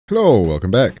Hello,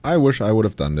 welcome back. I wish I would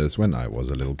have done this when I was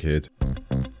a little kid.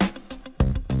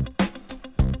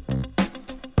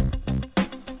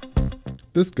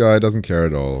 This guy doesn't care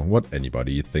at all what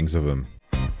anybody thinks of him.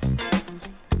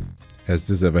 Has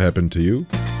this ever happened to you?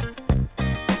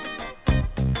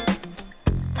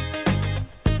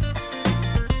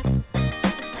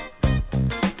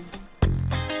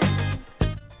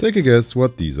 Take a guess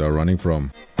what these are running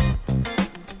from.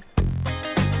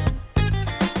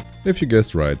 If you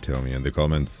guessed right, tell me in the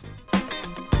comments.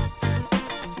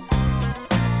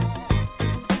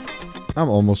 I'm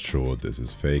almost sure this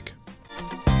is fake.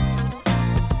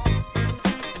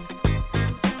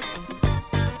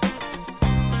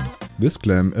 This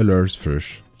clam allures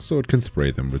fish, so it can spray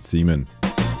them with semen.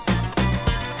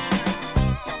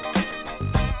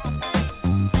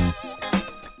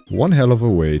 One hell of a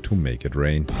way to make it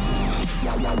rain.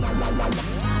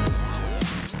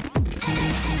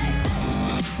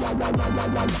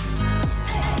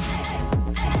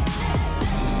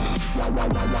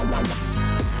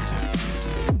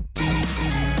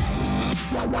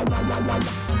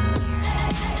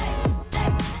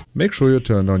 Make sure you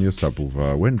turn on your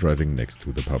subwoofer when driving next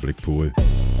to the public pool.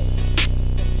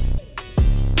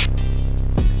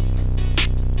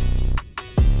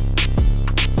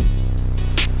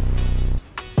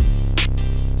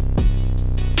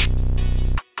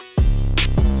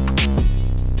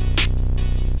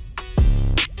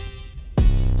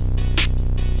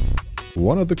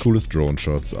 One of the coolest drone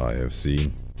shots I have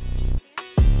seen.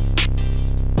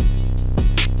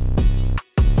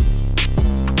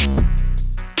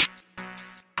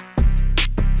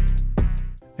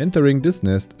 Entering this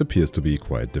nest appears to be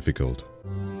quite difficult.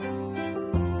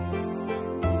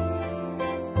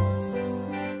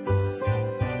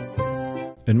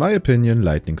 In my opinion,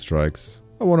 lightning strikes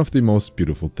are one of the most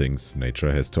beautiful things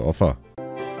nature has to offer.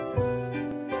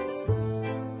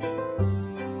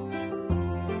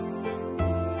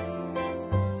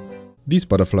 These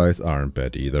butterflies aren't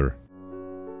bad either.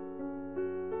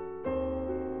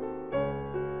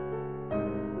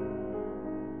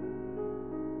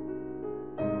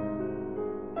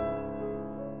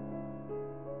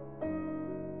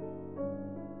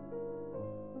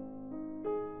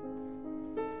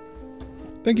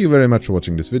 Thank you very much for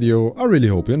watching this video. I really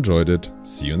hope you enjoyed it.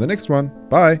 See you in the next one.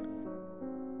 Bye!